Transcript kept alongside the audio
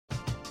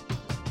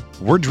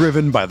We're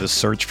driven by the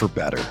search for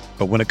better.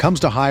 But when it comes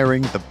to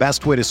hiring, the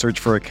best way to search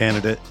for a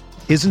candidate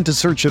isn't to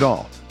search at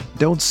all.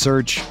 Don't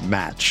search,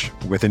 match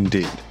with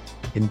Indeed.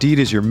 Indeed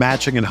is your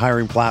matching and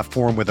hiring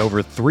platform with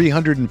over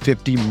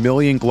 350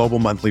 million global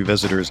monthly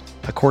visitors,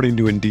 according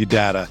to Indeed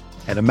data,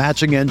 and a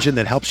matching engine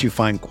that helps you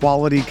find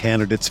quality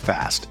candidates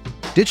fast.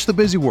 Ditch the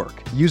busy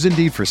work. Use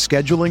Indeed for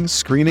scheduling,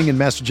 screening, and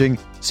messaging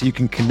so you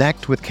can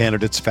connect with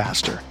candidates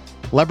faster.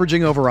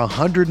 Leveraging over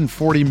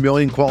 140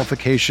 million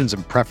qualifications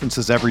and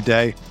preferences every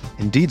day,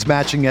 Indeed's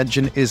matching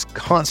engine is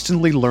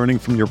constantly learning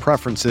from your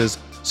preferences,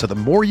 so the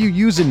more you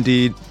use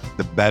Indeed,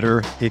 the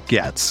better it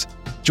gets.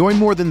 Join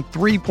more than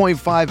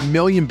 3.5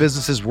 million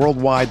businesses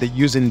worldwide that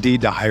use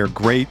Indeed to hire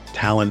great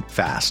talent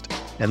fast.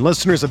 And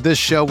listeners of this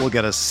show will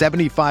get a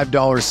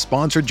 $75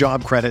 sponsored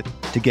job credit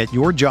to get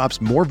your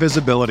jobs more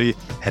visibility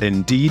at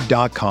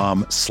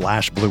Indeed.com/Blue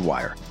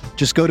Wire.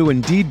 Just go to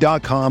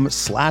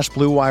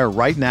Indeed.com/Blue Wire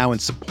right now and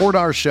support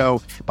our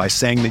show by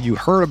saying that you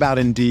heard about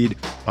Indeed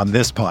on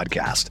this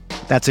podcast.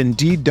 That's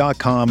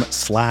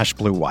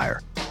Indeed.com/Blue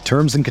Wire.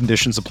 Terms and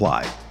conditions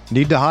apply.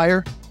 Need to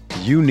hire?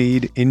 You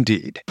need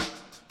Indeed.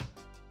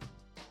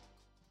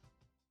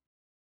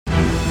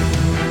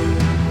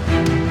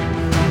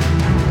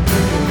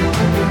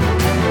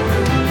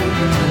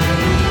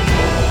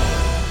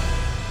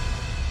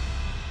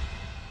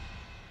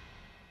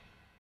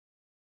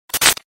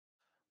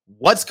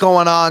 What's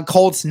going on,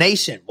 Colts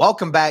Nation?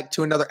 Welcome back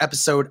to another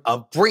episode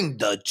of Bring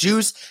the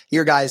Juice.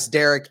 Here, guys,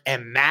 Derek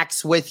and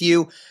Max with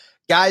you.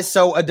 Guys,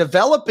 so a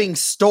developing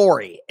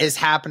story is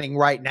happening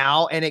right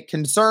now, and it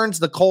concerns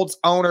the Colts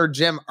owner,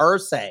 Jim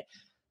Irsay.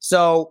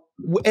 So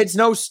it's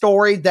no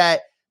story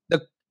that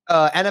the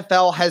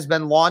NFL has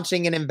been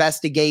launching an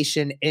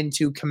investigation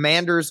into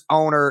Commanders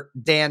owner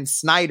Dan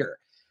Snyder.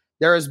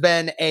 There has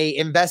been an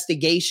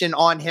investigation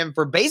on him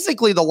for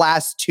basically the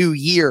last 2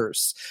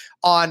 years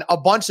on a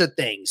bunch of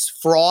things: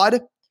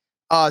 fraud,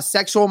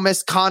 sexual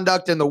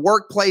misconduct in the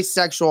workplace,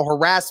 sexual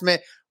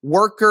harassment,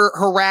 worker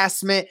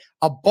harassment,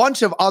 a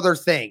bunch of other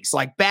things,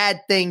 like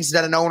bad things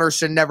that an owner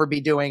should never be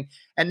doing.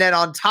 And then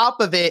on top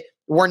of it,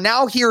 we're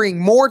now hearing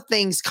more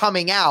things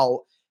coming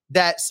out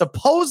that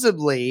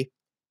supposedly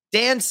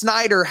Dan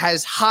Snyder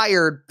has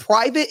hired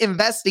private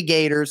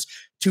investigators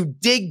to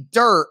dig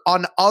dirt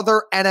on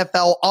other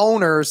NFL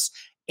owners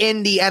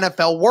in the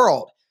NFL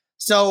world.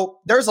 So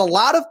there's a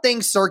lot of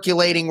things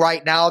circulating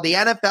right now. The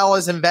NFL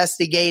is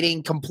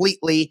investigating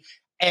completely,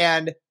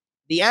 and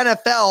the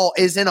NFL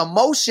is in a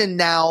motion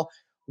now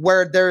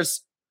where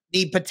there's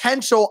the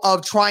potential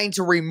of trying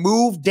to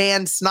remove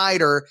Dan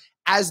Snyder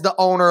as the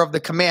owner of the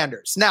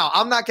Commanders. Now,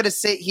 I'm not going to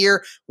sit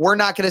here. We're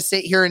not going to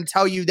sit here and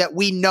tell you that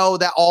we know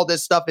that all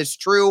this stuff is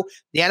true.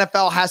 The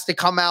NFL has to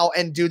come out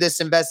and do this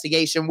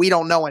investigation. We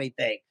don't know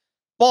anything.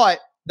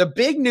 But the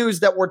big news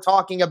that we're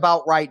talking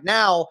about right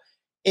now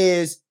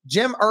is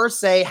Jim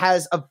Irsay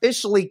has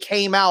officially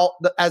came out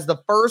as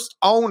the first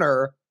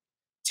owner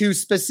to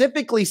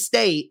specifically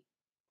state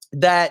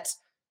that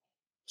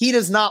he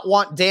does not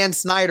want Dan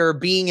Snyder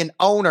being an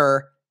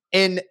owner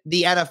in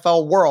the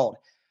NFL world.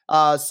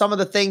 Some of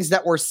the things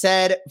that were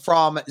said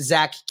from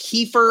Zach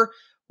Kiefer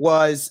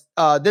was,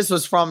 this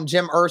was from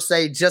Jim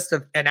Irsay just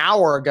an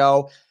hour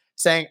ago,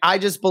 saying, "I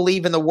just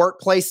believe in the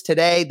workplace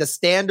today, the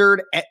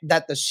standard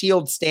that the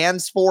Shield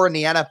stands for in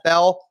the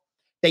NFL,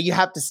 that you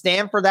have to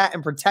stand for that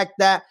and protect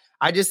that.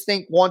 I just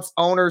think once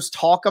owners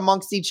talk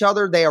amongst each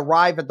other, they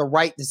arrive at the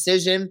right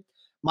decision.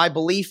 My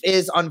belief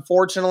is,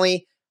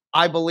 unfortunately,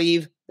 I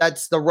believe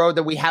that's the road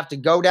that we have to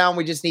go down.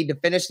 We just need to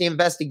finish the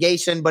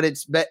investigation, but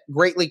it's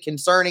greatly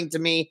concerning to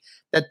me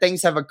that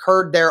things have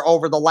occurred there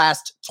over the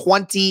last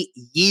 20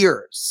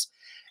 years.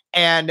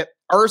 And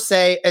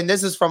Irsay, and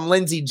this is from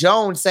Lindsey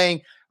Jones,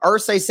 saying,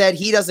 Irsay said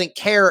he doesn't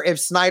care if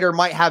Snyder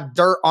might have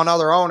dirt on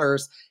other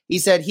owners. He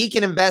said he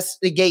can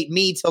investigate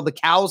me till the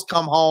cows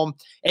come home.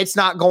 It's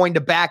not going to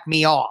back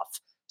me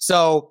off.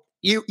 So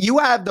you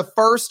have the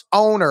first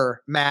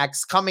owner,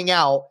 Max, coming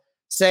out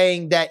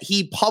saying that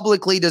he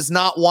publicly does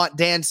not want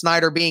Dan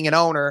Snyder being an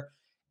owner.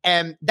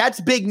 And that's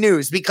big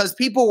news because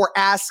people were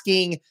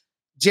asking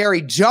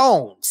Jerry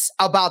Jones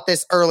about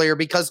this earlier,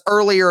 because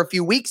earlier, a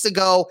few weeks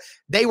ago,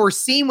 they were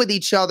seen with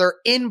each other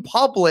in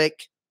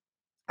public,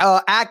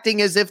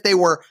 acting as if they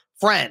were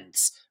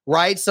friends,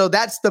 right? So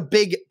that's the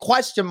big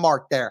question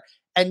mark there.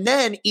 And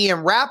then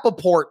Ian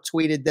Rappaport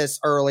tweeted this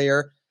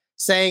earlier,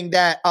 saying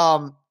that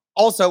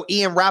also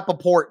Ian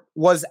Rappaport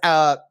was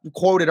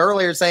quoted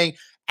earlier saying,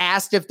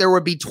 asked if there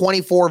would be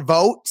 24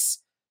 votes.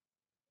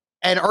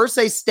 And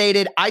Irsay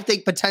stated, I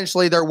think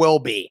potentially there will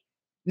be.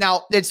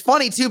 Now, it's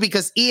funny, too,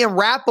 because Ian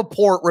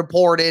Rappaport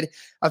reported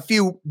a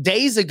few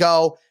days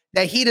ago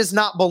that he does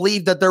not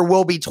believe that there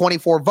will be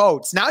 24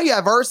 votes. Now you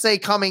have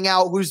Irsay coming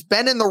out, who's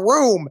been in the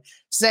room,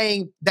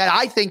 saying that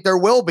I think there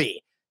will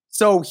be.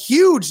 So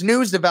huge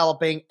news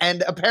developing.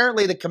 And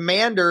apparently the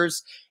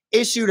Commanders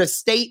issued a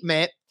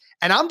statement.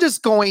 And I'm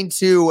just going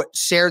to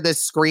share this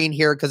screen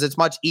here because it's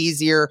much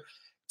easier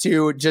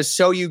to just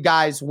show you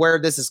guys where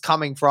this is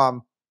coming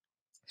from.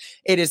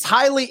 It is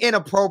highly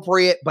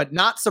inappropriate, but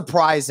not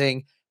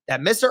surprising,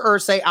 that Mr.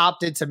 Irsay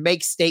opted to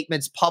make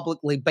statements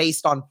publicly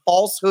based on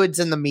falsehoods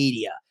in the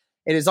media.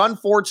 It is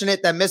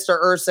unfortunate that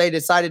Mr. Irsay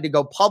decided to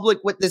go public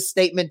with this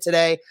statement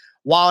today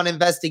while an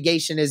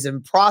investigation is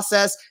in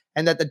process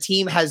and that the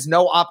team has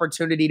no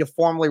opportunity to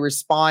formally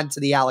respond to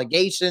the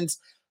allegations.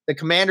 The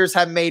Commanders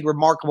have made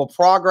remarkable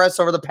progress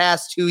over the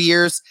past 2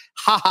 years.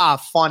 Haha,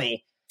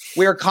 funny.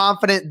 We are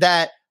confident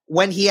that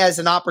when he has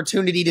an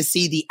opportunity to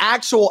see the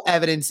actual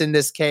evidence in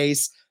this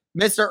case,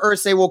 Mr.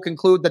 Irsay will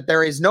conclude that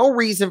there is no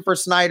reason for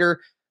Snyder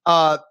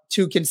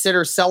to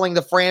consider selling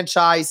the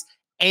franchise,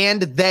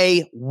 and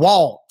they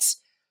won't.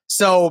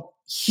 So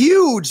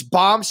huge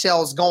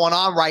bombshells going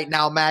on right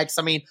now, Max.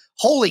 I mean,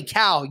 holy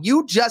cow,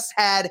 you just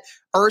had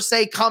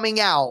Irsay coming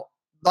out,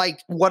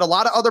 like what a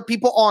lot of other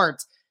people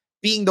aren't,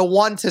 being the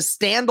one to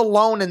stand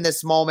alone in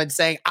this moment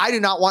saying, I do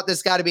not want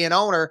this guy to be an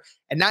owner.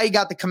 And now you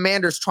got the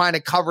Commanders trying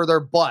to cover their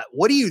butt.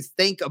 What do you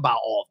think about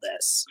all of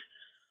this?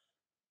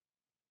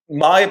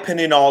 My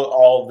opinion on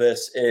all of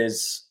this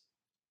is,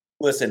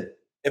 listen,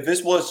 if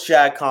this was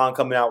Shad Khan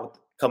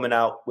coming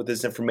out with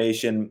this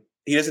information,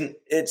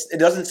 it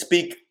doesn't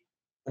speak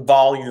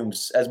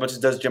volumes as much as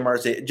it does Jim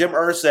Irsay. Jim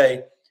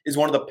Irsay is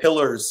one of the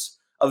pillars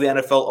of the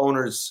NFL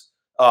owners,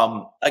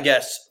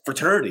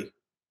 fraternity,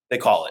 they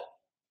call it.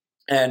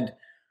 And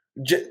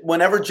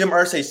whenever Jim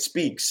Irsay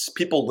speaks,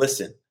 people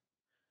listen.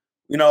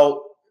 You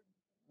know,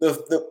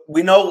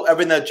 we know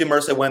everything that Jim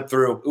Irsay went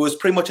through. It was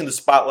pretty much in the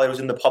spotlight. It was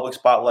in the public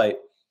spotlight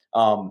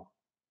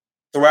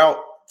throughout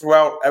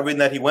everything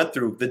that he went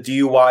through. The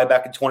DUI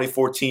back in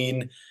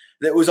 2014,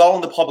 it was all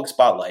in the public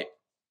spotlight.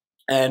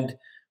 And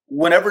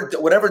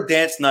whatever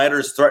Dan Snyder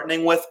is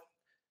threatening with,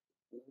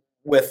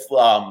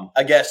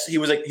 I guess he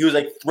was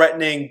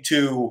threatening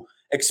to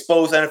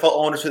expose NFL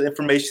owners to the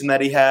information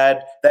that he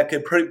had that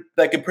could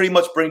pretty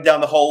much bring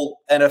down the whole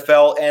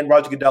NFL and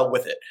Roger Goodell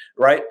with it,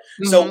 right?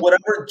 Mm-hmm. So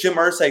whatever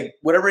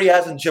he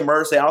has in Jim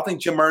Irsay, I don't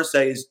think Jim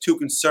Irsay is too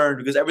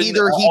concerned because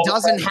either he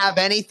doesn't have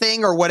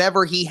anything or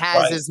whatever he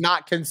has is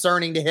not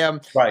concerning to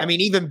him. Right. I mean,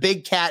 even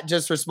Big Cat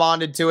just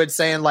responded to it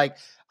saying like,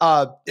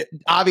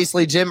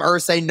 obviously Jim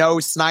Irsay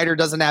knows Snyder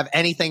doesn't have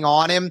anything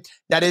on him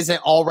that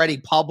isn't already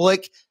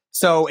public.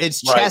 So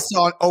it's chess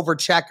over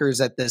checkers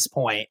at this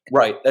point.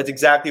 Right. That's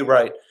exactly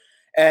right.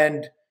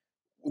 And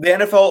the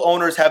NFL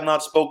owners have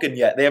not spoken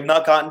yet. They have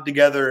not gotten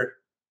together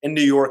in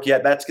New York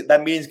yet.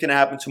 That meeting's going to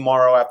happen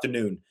tomorrow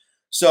afternoon.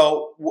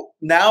 So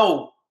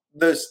now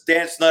this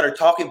Dan Snyder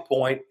talking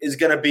point is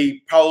going to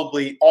be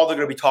probably all they're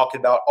going to be talking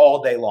about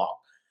all day long.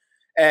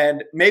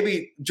 And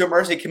maybe Jim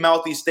Irsay came out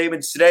with these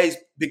statements today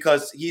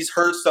because he's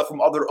heard stuff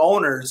from other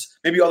owners,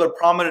 maybe other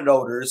prominent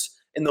owners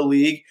in the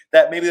league,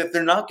 that maybe that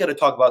they're not going to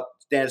talk about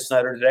Dan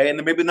Snyder today, and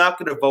they're maybe not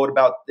going to vote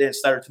about Dan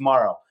Snyder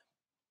tomorrow.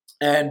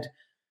 And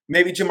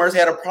maybe Jim Irsay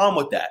had a problem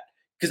with that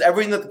because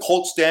everything that the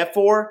Colts stand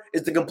for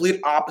is the complete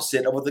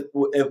opposite of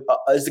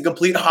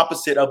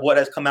what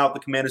has come out of the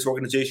Commanders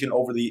organization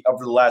over the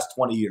last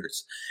 20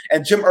 years.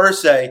 And Jim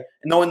Irsay,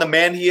 knowing the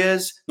man he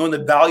is, knowing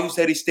the values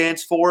that he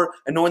stands for,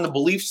 and knowing the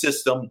belief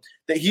system,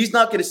 that he's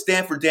not going to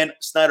stand for Dan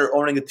Snyder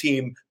owning a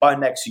team by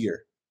next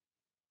year.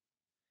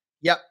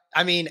 Yep.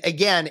 I mean,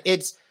 again,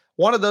 it's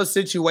one of those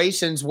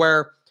situations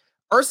where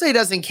Irsay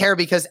doesn't care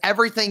because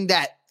everything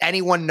that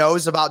anyone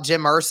knows about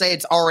Jim Irsay,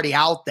 it's already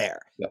out there.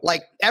 Yep.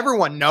 Like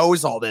everyone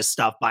knows all this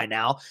stuff by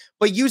now,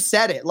 but you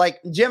said it, like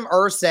Jim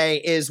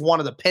Irsay is one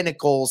of the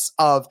pinnacles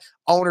of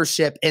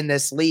ownership in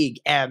this league.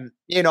 And,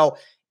 you know,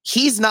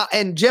 Jim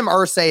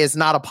Irsay is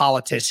not a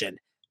politician.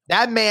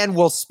 That man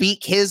will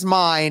speak his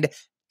mind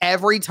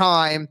every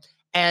time.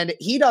 And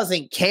he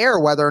doesn't care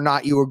whether or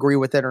not you agree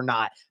with it or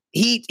not.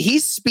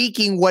 He's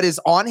speaking what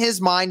is on his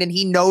mind and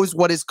he knows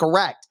what is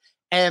correct.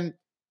 And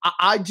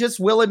I just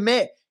will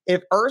admit,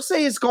 if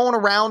Irsay is going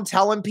around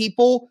telling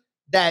people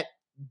that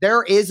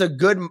there is a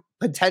good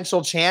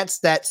potential chance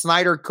that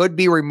Snyder could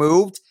be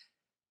removed,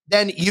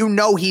 then you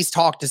know he's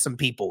talked to some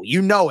people.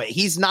 You know it.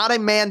 He's not a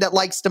man that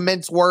likes to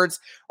mince words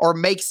or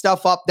make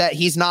stuff up that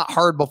he's not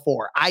heard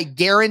before. I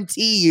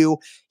guarantee you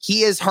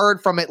he has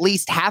heard from at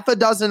least a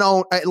dozen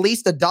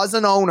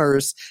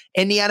owners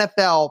in the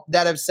NFL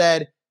that have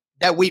said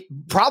that we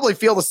probably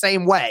feel the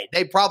same way.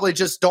 They probably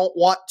just don't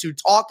want to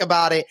talk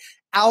about it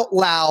out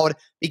loud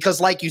because,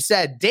 like you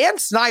said, Dan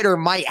Snyder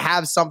might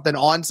have something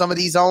on some of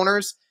these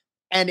owners.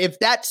 And if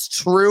that's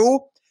true,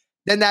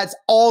 then that's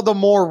all the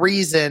more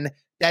reason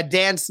that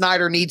Dan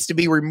Snyder needs to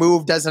be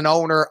removed as an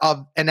owner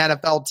of an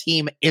NFL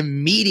team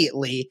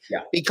immediately. Yeah.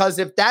 Because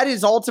if that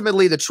is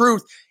ultimately the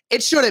truth,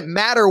 it shouldn't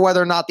matter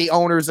whether or not the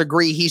owners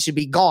agree he should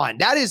be gone.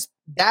 That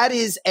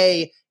is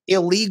a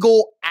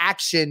illegal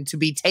action to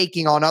be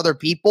taking on other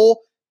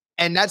people.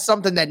 And that's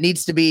something that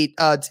needs to be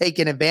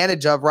taken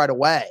advantage of right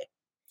away.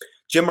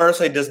 Jim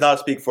Irsay does not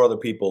speak for other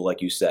people,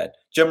 like you said.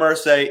 Jim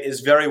Irsay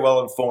is very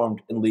well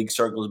informed in league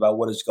circles about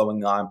what is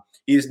going on.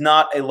 He is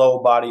not a low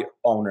body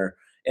owner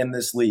in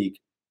this league.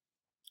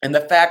 And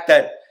the fact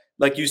that,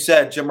 like you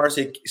said, Jim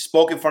Irsay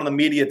spoke in front of the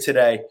media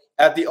today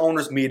at the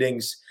owners'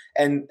 meetings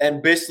and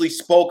basically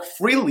spoke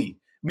freely,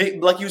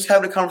 like he was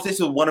having a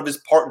conversation with one of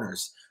his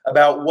partners.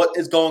 about what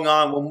is going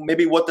on,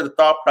 maybe what the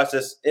thought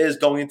process is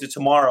going into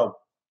tomorrow,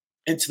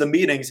 into the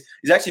meetings,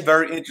 is actually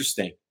very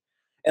interesting.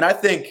 And I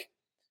think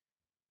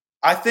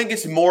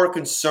it's more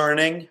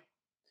concerning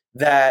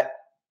that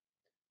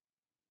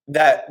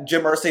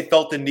Jim Irsay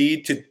felt the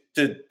need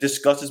to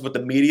discuss this with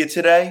the media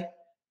today,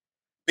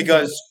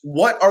 because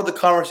what are the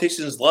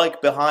conversations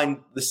like behind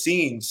the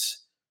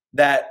scenes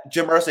that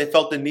Jim Irsay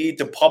felt the need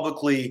to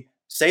publicly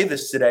say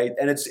this today?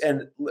 And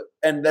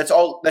that's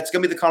going to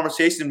be the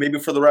conversation maybe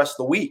for the rest of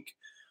the week.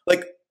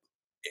 Like,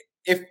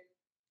 if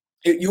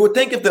you would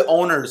think if the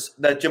owners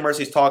that Jim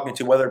Irsay is talking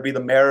to, whether it be the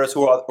Maras,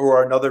 who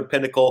are another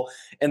pinnacle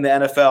in the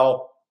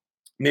NFL,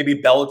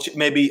 maybe Belichick,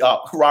 maybe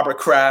Robert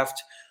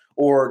Kraft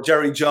or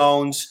Jerry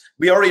Jones.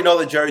 We already know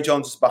that Jerry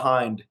Jones is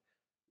behind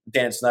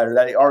Dan Snyder.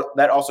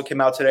 That also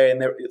came out today,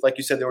 and like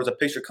you said, there was a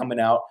picture coming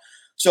out.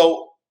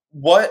 So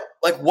what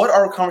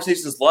are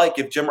conversations like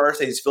if Jim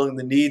Irsay is feeling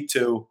the need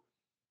to,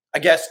 I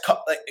guess,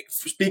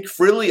 speak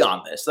freely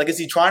on this? Like, is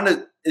he trying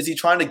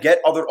to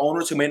get other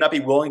owners who may not be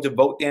willing to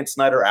vote Dan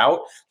Snyder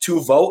out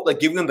to vote? Like,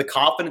 giving them the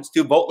confidence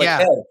to vote? Like,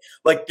 hey,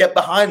 like, get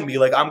behind me.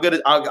 Like, I'm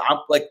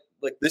like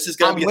this is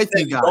gonna be a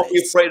thing. Don't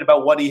be afraid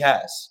about what he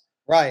has.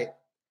 Right.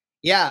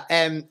 Yeah,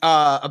 and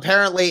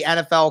apparently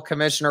NFL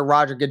Commissioner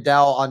Roger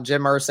Goodell on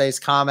Jim Irsay's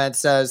comment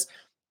says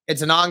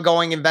it's an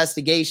ongoing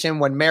investigation.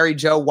 When Mary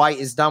Jo White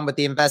is done with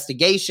the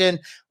investigation,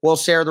 we'll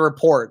share the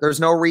report.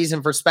 There's no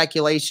reason for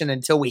speculation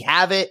until we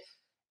have it.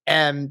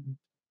 And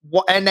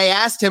they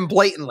asked him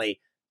blatantly,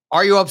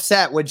 are you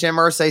upset with Jim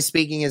Irsay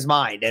speaking his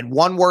mind? And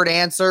one word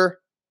answer,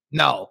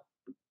 no.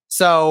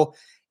 So,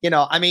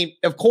 I mean,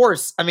 of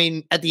course, I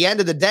mean, at the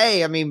end of the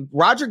day, I mean,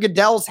 Roger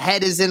Goodell's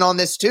head is in on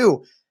this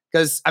too.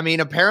 Because, I mean,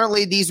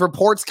 apparently these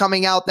reports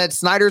coming out that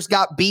Snyder's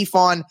got beef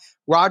on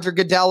Roger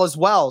Goodell as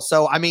well.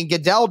 So, I mean,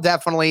 Goodell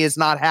definitely is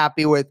not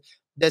happy with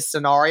this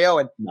scenario.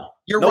 And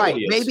you're right.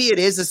 Maybe it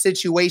is a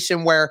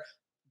situation where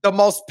the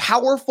most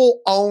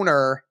powerful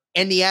owner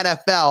in the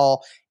NFL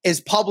is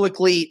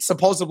publicly,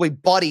 supposedly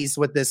buddies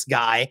with this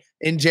guy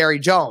in Jerry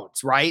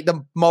Jones, right?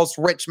 The most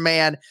rich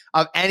man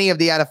of any of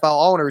the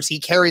NFL owners. He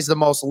carries the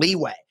most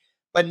leeway.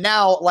 But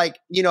now, like,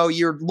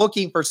 you're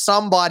looking for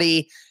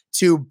somebody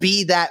to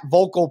be that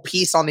vocal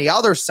piece on the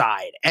other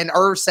side. And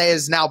Irsay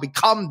has now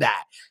become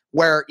that,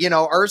 where,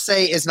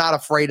 Irsay is not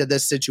afraid of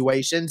this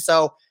situation.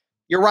 So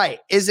you're right.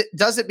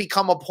 Does it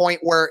become a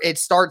point where it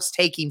starts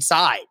taking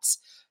sides?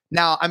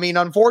 Now, I mean,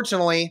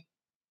 unfortunately,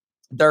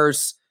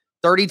 there's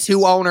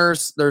 32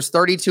 owners. There's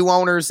 32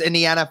 owners in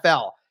the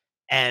NFL.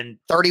 And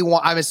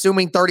 31, I'm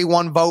assuming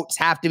 31 votes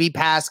have to be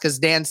passed because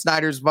Dan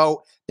Snyder's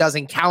vote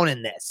doesn't count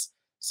in this.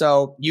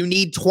 So you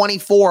need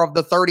 24 of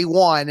the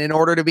 31 in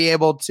order to be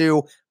able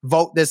to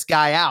vote this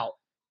guy out.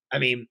 I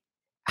mean,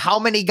 how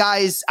many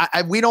guys,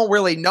 we don't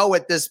really know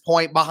at this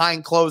point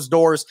behind closed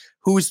doors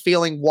who's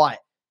feeling what.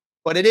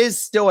 But it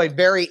is still a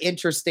very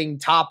interesting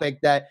topic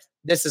that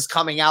this is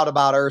coming out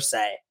about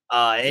Irsay.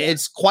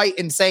 It's quite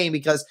insane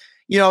because,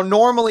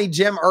 normally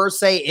Jim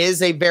Irsay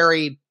is a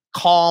very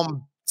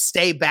calm,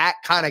 stay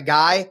back kind of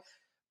guy.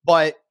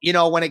 But,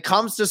 when it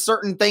comes to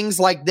certain things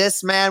like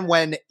this, man,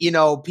 when,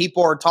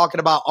 people are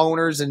talking about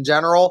owners in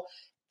general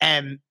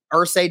and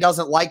Irsay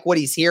doesn't like what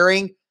he's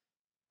hearing,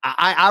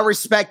 I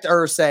respect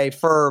Irsay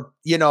for,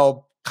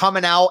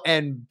 coming out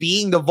and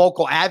being the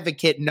vocal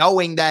advocate,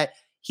 knowing that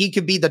he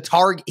could be the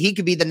target. He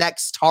could be the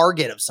next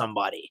target of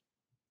somebody.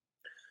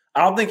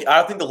 I don't think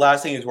the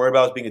last thing he's worried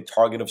about is being a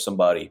target of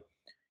somebody.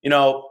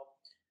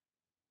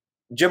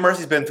 Jim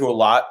Irsay's been through a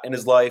lot in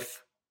his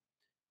life,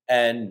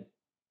 and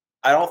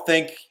I don't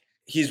think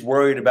he's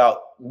worried about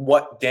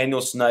what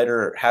Daniel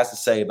Snyder has to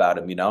say about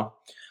him,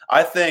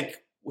 I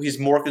think he's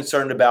more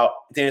concerned about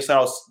Dan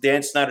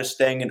Snyder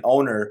staying an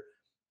owner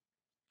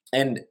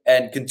and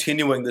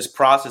continuing this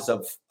process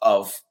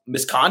of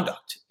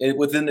misconduct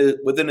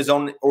within his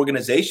own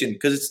organization,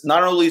 because it's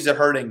not only is it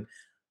hurting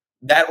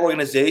that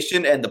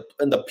organization and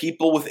the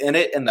people within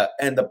it and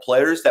the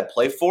players that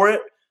play for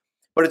it,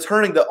 but it's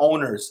hurting the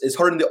owners. It's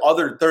hurting the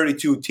other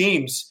 32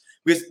 teams.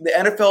 Because the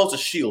NFL is a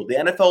shield. The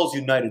NFL is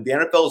united. The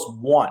NFL is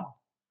one.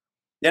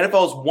 The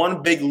NFL is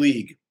one big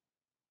league.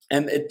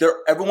 And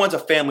everyone's a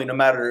family, no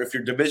matter if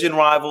you're division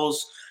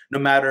rivals, no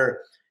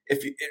matter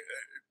if you,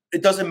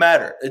 it doesn't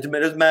matter. It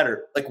doesn't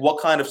matter like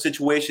what kind of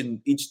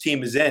situation each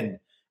team is in.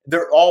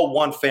 They're all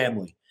one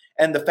family.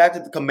 And the fact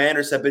that the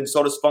Commanders have been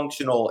so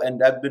dysfunctional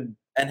and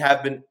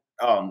have been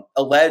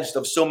alleged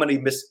of so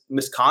many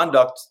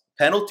misconduct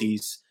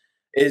penalties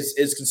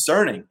is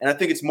concerning. And I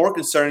think it's more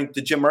concerning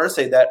to Jim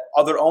Irsay that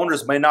other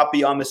owners may not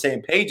be on the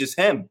same page as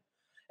him.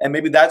 And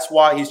maybe that's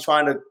why he's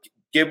trying to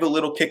give a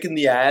little kick in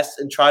the ass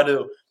and try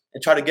to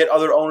get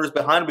other owners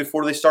behind him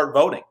before they start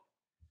voting.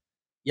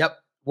 Yep.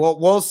 Well,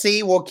 we'll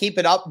see. We'll keep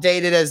it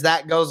updated as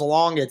that goes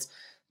along. It's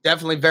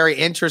definitely very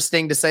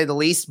interesting to say the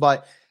least,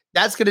 but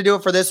that's going to do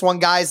it for this one,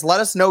 guys.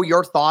 Let us know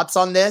your thoughts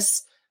on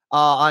this,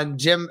 on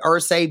Jim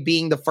Irsay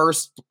being the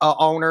first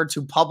owner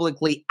to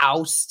publicly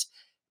oust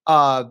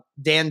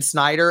Dan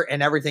Snyder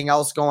and everything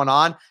else going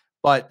on.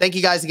 But thank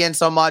you guys again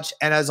so much.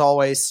 And as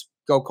always,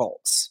 go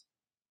Colts.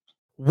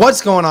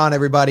 What's going on,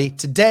 everybody?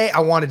 Today,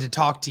 I wanted to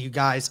talk to you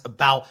guys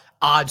about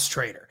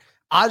OddsTrader.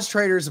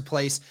 OddsTrader is a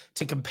place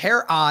to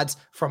compare odds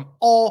from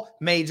all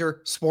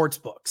major sports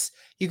books.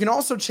 You can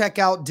also check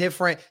out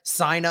different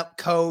sign-up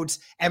codes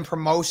and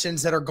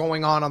promotions that are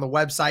going on the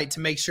website to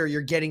make sure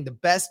you're getting the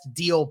best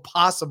deal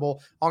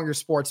possible on your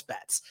sports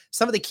bets.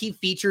 Some of the key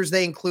features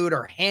they include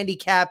are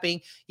handicapping.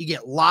 You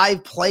get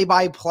live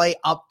play-by-play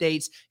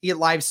updates. You get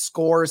live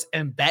scores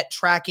and bet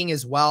tracking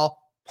as well.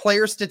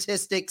 Player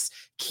statistics,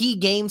 key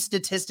game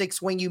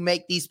statistics when you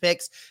make these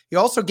picks. You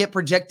also get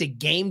projected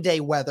game day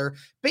weather,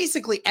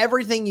 basically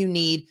everything you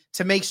need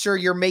to make sure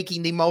you're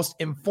making the most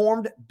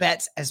informed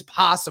bets as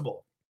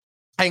possible.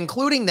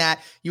 Including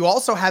that, you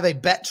also have a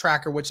bet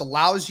tracker, which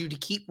allows you to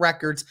keep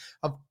records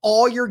of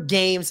all your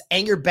games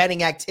and your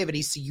betting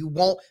activities so you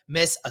won't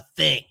miss a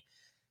thing.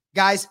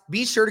 Guys,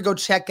 be sure to go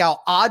check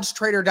out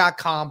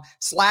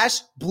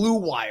oddstrader.com/Blue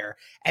Wire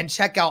and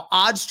check out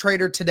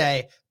OddsTrader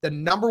today, the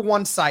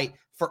 #1 site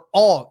for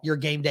all your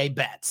game day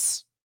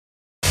bets.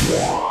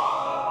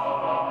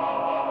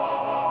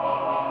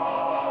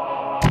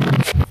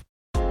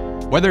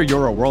 Whether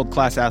you're a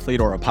world-class athlete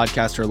or a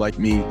podcaster like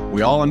me,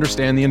 we all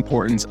understand the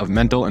importance of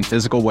mental and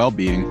physical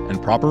well-being and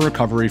proper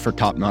recovery for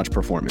top-notch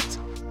performance.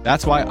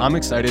 That's why I'm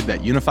excited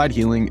that Unified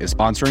Healing is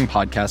sponsoring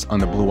podcasts on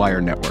the Blue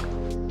Wire Network.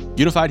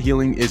 Unified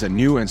Healing is a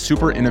new and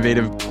super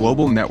innovative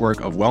global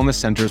network of wellness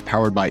centers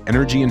powered by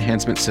Energy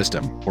Enhancement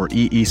System, or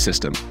EE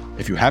System.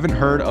 If you haven't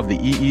heard of the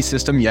EE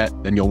System yet,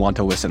 then you'll want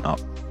to listen up.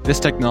 This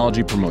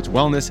technology promotes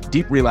wellness,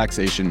 deep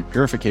relaxation,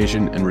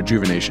 purification, and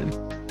rejuvenation.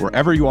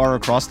 Wherever you are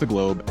across the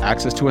globe,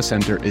 access to a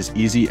center is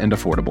easy and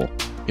affordable.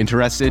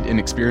 Interested in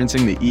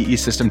experiencing the EE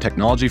System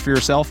technology for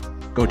yourself?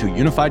 Go to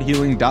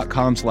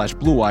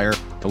unifiedhealing.com/Blue Wire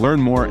to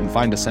learn more and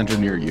find a center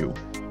near you.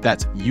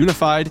 That's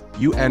unified,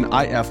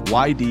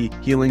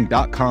 UNIFYD,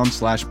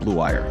 healing.com/Blue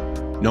Wire.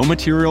 No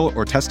material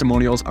or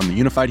testimonials on the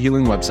Unified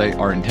Healing website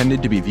are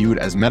intended to be viewed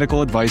as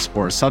medical advice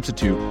or a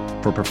substitute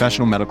for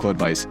professional medical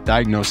advice,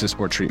 diagnosis,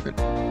 or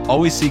treatment.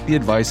 Always seek the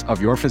advice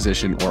of your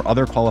physician or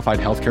other qualified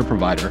healthcare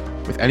provider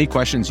with any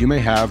questions you may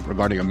have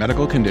regarding a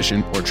medical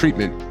condition or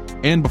treatment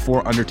and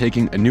before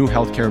undertaking a new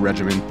healthcare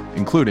regimen,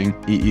 including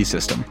EE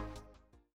System.